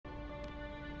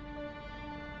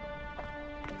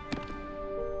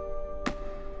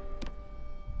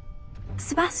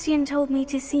Sebastian told me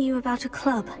to see you about a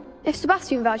club. If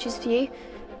Sebastian vouches for you,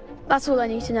 that's all I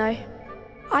need to know.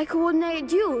 I coordinate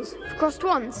duels for crossed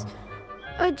wands.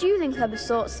 A dueling club of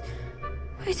sorts.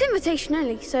 It's invitation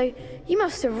only, so you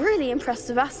must have really impressed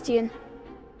Sebastian.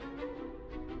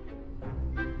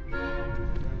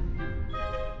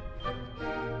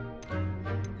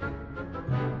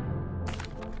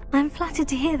 I'm flattered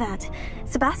to hear that.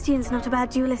 Sebastian's not a bad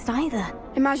duelist either.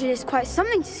 Imagine it's quite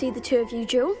something to see the two of you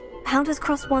duel. How does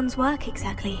crossed wands work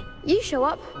exactly? You show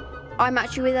up, I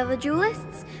match you with other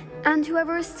duelists, and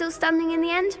whoever is still standing in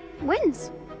the end wins.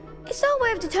 It's our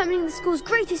way of determining the school's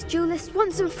greatest duelist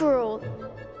once and for all.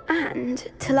 And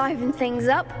to liven things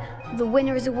up, the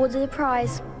winner is awarded a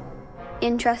prize.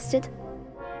 Interested?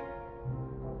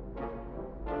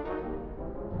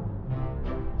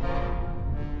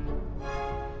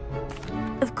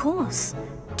 Of course.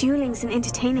 Dueling's an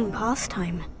entertaining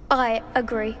pastime. I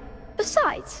agree.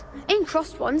 Besides, in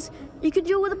crossed wands, you could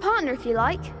duel with a partner if you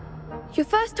like. Your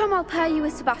first time I'll pair you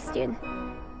with Sebastian.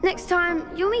 Next time,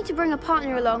 you'll need to bring a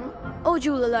partner along, or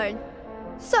duel alone.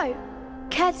 So,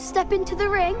 care to step into the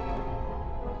ring?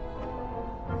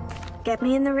 Get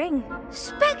me in the ring.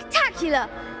 Spectacular!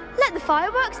 Let the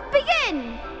fireworks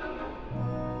begin!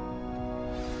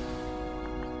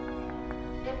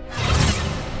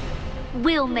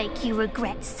 We'll make you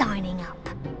regret signing up.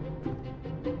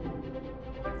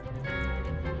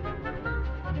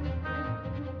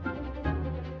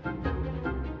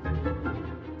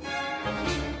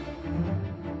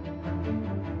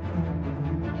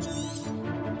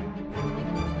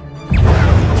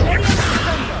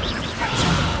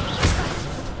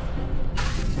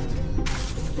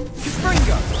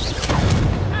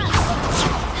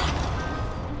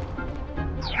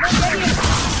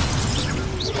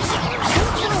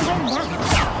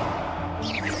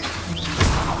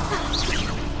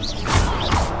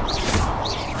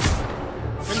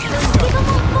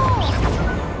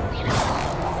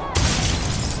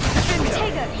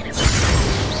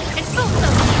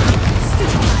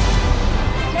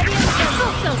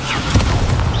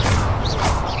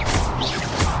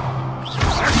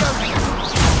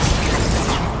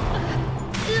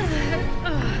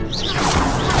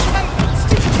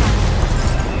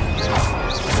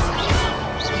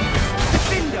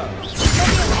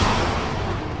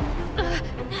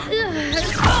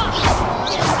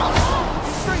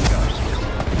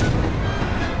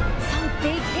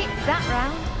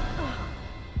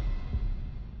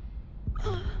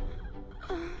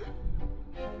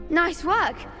 Nice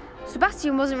work.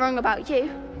 Sebastian wasn't wrong about you.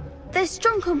 There's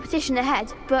strong competition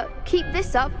ahead, but keep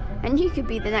this up and you could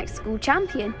be the next school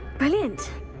champion.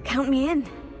 Brilliant. Count me in.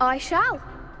 I shall.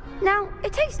 Now,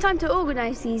 it takes time to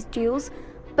organise these duels,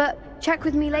 but check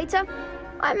with me later.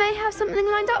 I may have something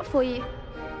lined up for you.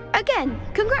 Again,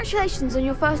 congratulations on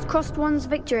your first crossed wands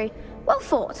victory. Well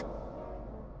fought.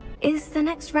 Is the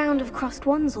next round of crossed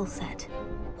wands all set?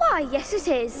 Why, yes it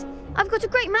is. I've got a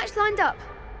great match lined up.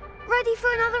 Ready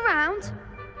for another round?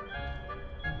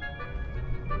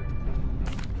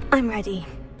 I'm ready.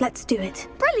 Let's do it.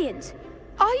 Brilliant.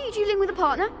 Are you dueling with a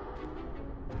partner?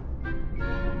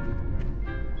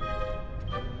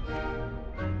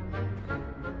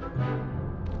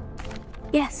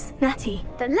 Yes, Natty.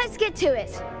 Then let's get to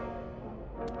it.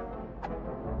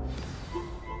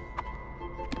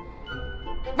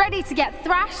 Ready to get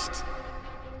thrashed?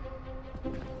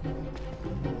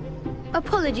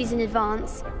 Apologies in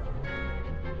advance.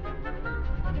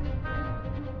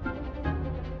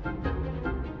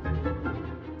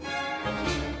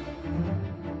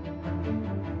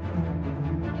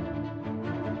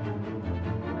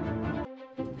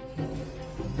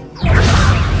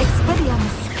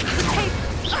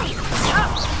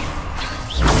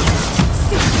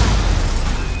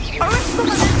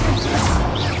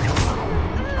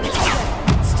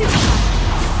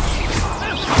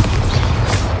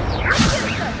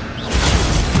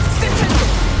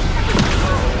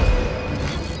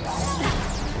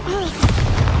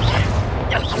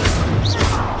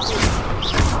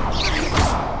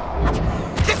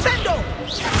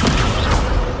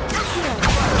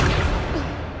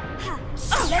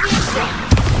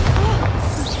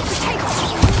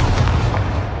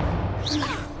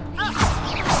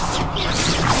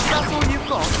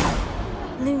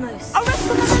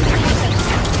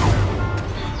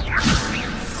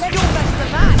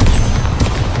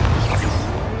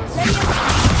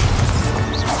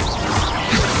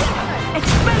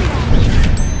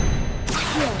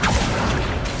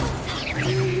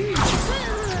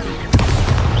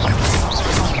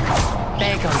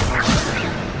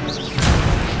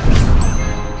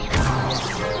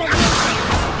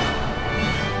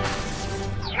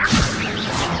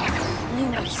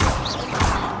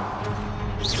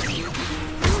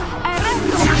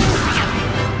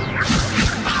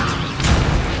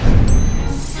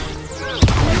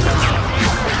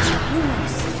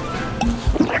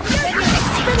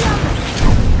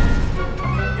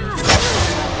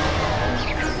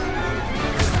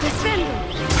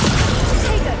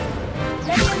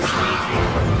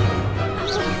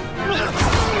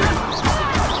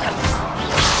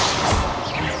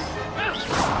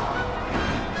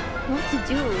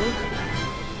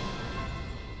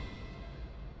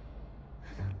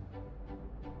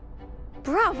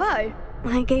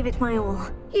 I gave it my all.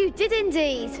 You did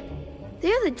indeed.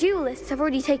 The other duelists have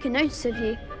already taken notice of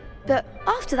you, but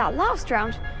after that last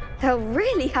round, they'll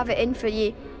really have it in for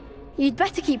you. You'd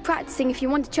better keep practicing if you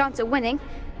want a chance at winning,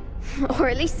 or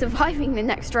at least surviving the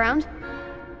next round.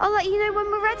 I'll let you know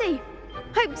when we're ready.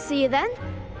 Hope to see you then.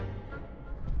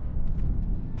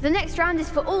 The next round is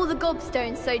for all the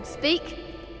gobstones, so to speak.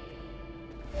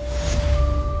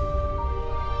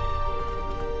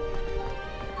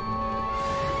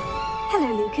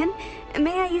 Hello, Lucan.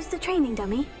 May I use the training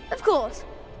dummy? Of course.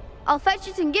 I'll fetch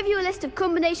it and give you a list of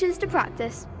combinations to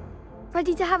practice.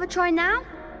 Ready to have a try now?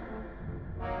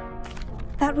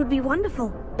 That would be wonderful.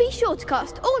 Be sure to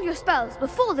cast all your spells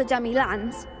before the dummy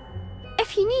lands.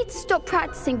 If you need to stop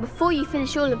practicing before you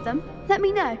finish all of them, let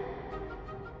me know.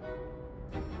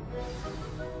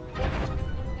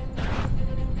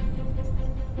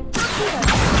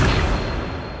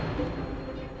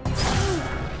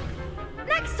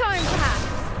 Next time, perhaps.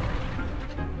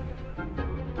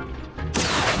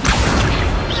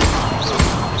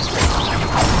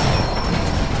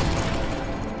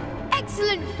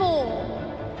 Excellent form.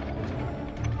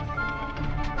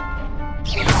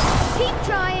 Keep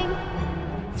trying.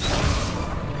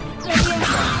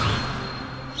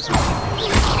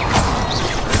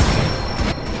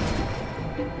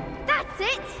 That's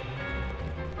it.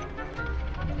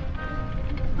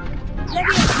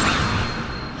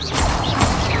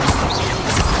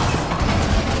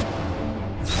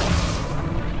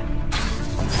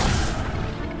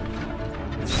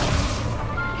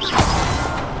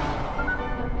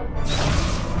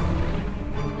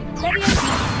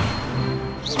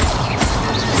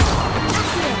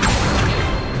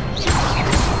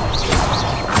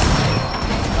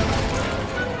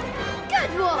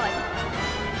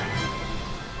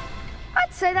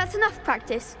 So that's enough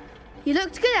practice. You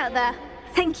looked good out there.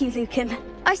 Thank you, Lucan.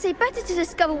 I say better to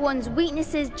discover one's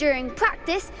weaknesses during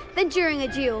practice than during a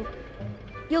duel.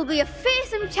 You'll be a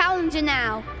fearsome challenger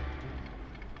now.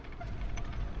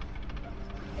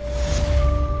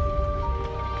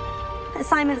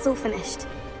 Assignment's all finished.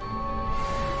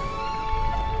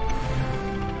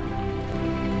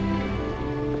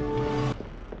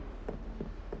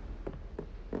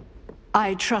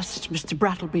 I trust Mr.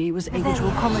 Brattleby was able to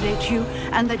accommodate you,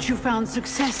 and that you found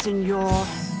success in your...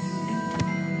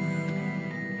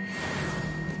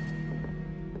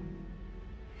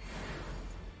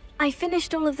 I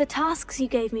finished all of the tasks you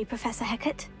gave me, Professor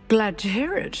Hecat. Glad to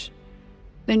hear it.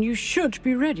 Then you should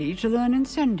be ready to learn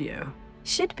Incendio.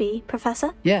 Should be,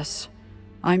 Professor. Yes.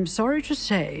 I'm sorry to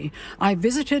say, I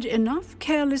visited enough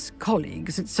careless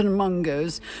colleagues at St.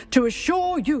 Mungo's to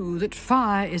assure you that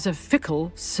fire is a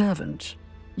fickle servant.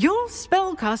 Your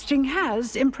spellcasting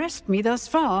has impressed me thus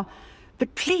far,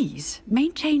 but please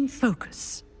maintain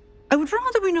focus. I would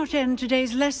rather we not end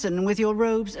today's lesson with your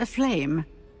robes aflame.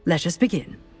 Let us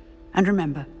begin. And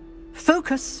remember,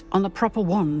 focus on the proper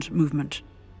wand movement.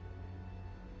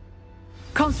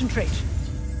 Concentrate,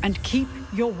 and keep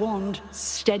your wand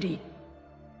steady.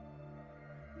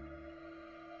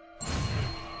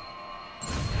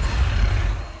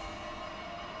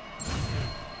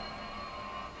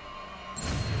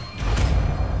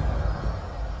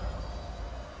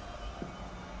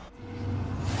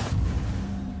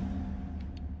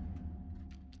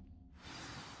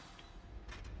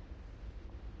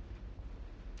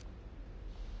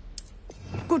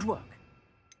 Good work.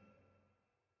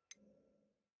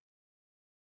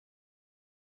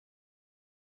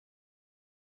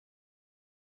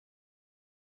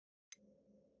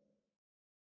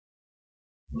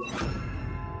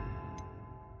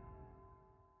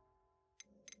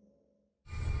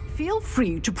 Feel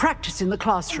free to practice in the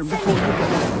classroom before you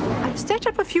go. I've set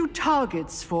up a few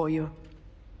targets for you.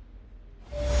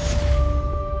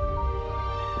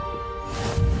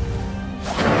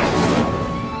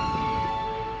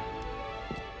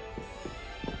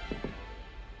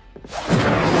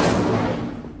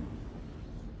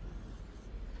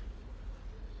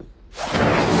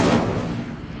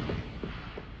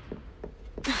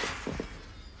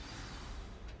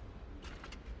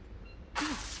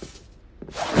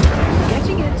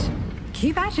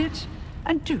 Keep at it,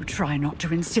 and do try not to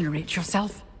incinerate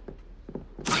yourself.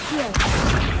 Here.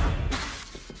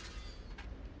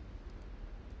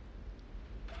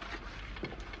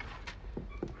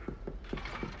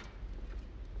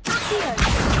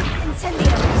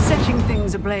 Incendio. Setting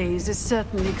things ablaze is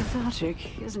certainly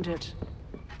cathartic, isn't it?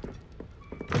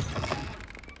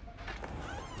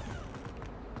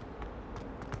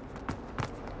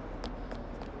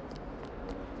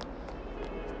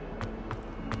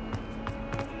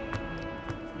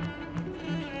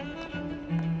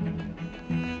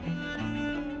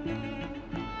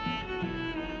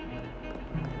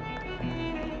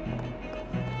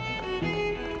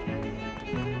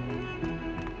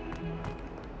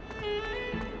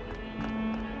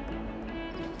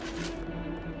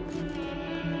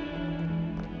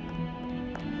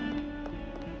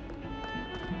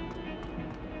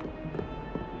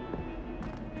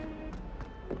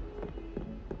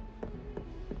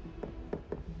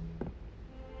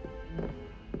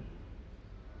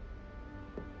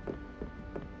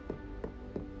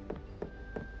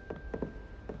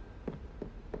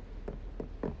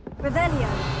 Revelio.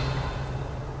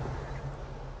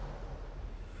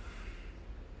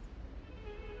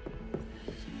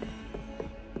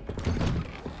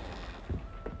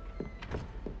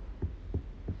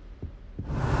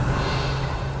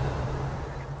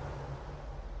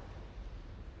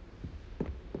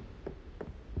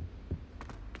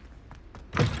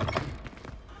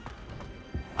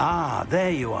 Ah,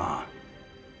 there you are.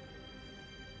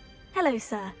 Hello,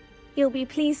 sir. You'll be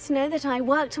pleased to know that I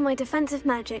worked on my defensive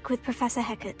magic with Professor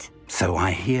Hecat. So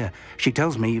I hear. She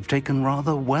tells me you've taken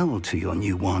rather well to your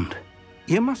new wand.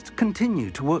 You must continue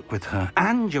to work with her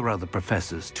and your other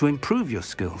professors to improve your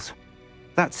skills.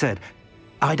 That said,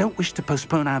 I don't wish to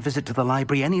postpone our visit to the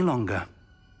library any longer.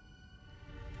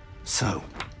 So,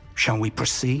 shall we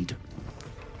proceed?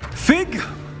 Fig!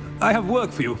 I have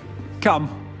work for you.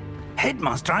 Come.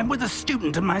 Headmaster, I'm with a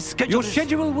student and my schedule Your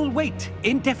schedule will wait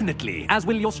indefinitely, as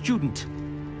will your student.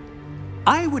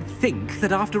 I would think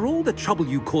that after all the trouble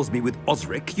you caused me with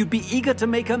Osric, you'd be eager to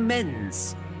make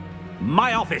amends.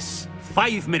 My office,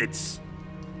 5 minutes.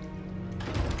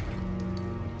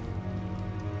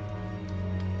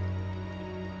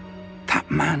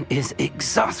 That man is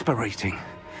exasperating.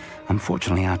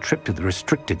 Unfortunately, our trip to the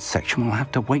restricted section will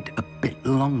have to wait a bit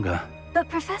longer. But,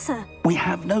 Professor... We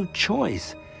have no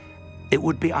choice. It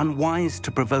would be unwise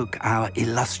to provoke our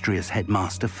illustrious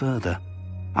headmaster further.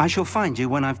 I shall find you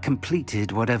when I've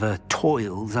completed whatever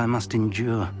toils I must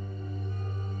endure.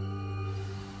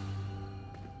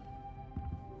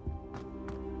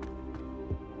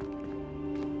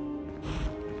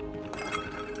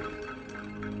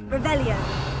 Revelio.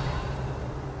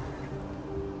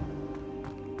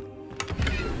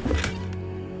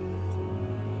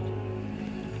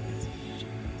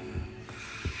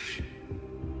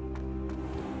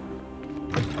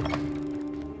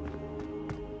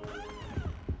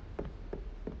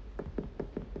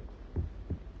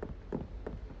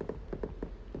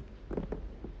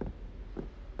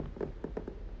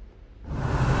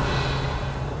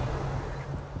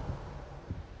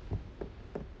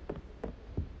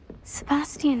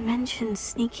 Sebastian mentioned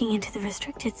sneaking into the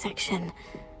restricted section.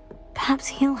 Perhaps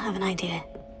he'll have an idea.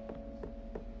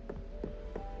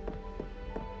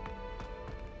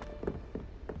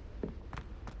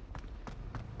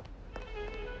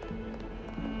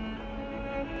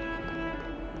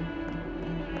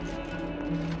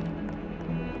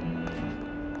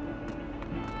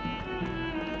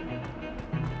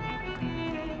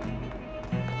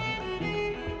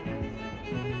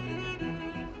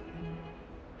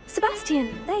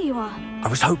 Sebastian, there you are. I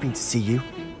was hoping to see you.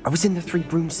 I was in the Three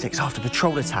Broomsticks after the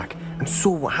troll attack and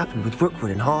saw what happened with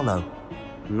Rookwood and Harlow.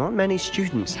 Not many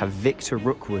students have Victor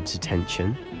Rookwood's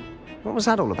attention. What was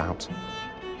that all about?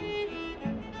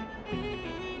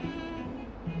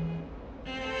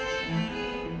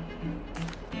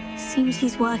 Seems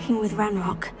he's working with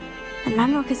Ranrock. And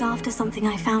Ranrock is after something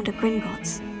I found at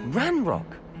Gringotts. Ranrock?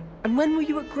 And when were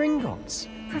you at Gringotts?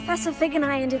 Professor Fig and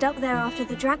I ended up there after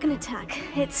the dragon attack.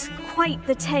 It's quite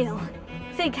the tale.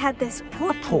 Fig had this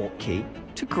portkey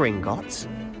to Gringotts?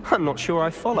 I'm not sure I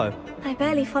follow. I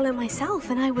barely follow myself,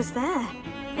 and I was there.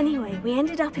 Anyway, we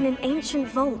ended up in an ancient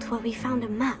vault where we found a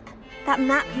map. That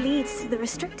map leads to the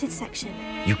restricted section.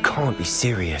 You can't be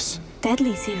serious.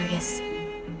 Deadly serious.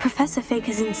 Professor Fig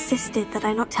has insisted that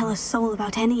I not tell a soul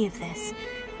about any of this.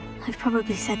 I've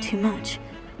probably said too much.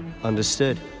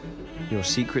 Understood. Your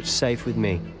secret's safe with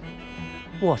me.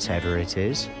 Whatever it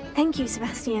is. Thank you,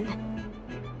 Sebastian.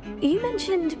 You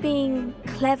mentioned being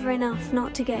clever enough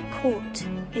not to get caught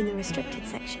in the restricted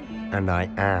section. And I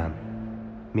am.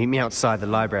 Meet me outside the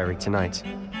library tonight,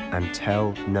 and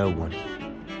tell no one.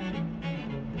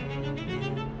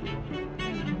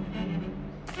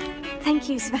 Thank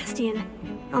you, Sebastian.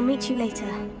 I'll meet you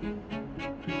later.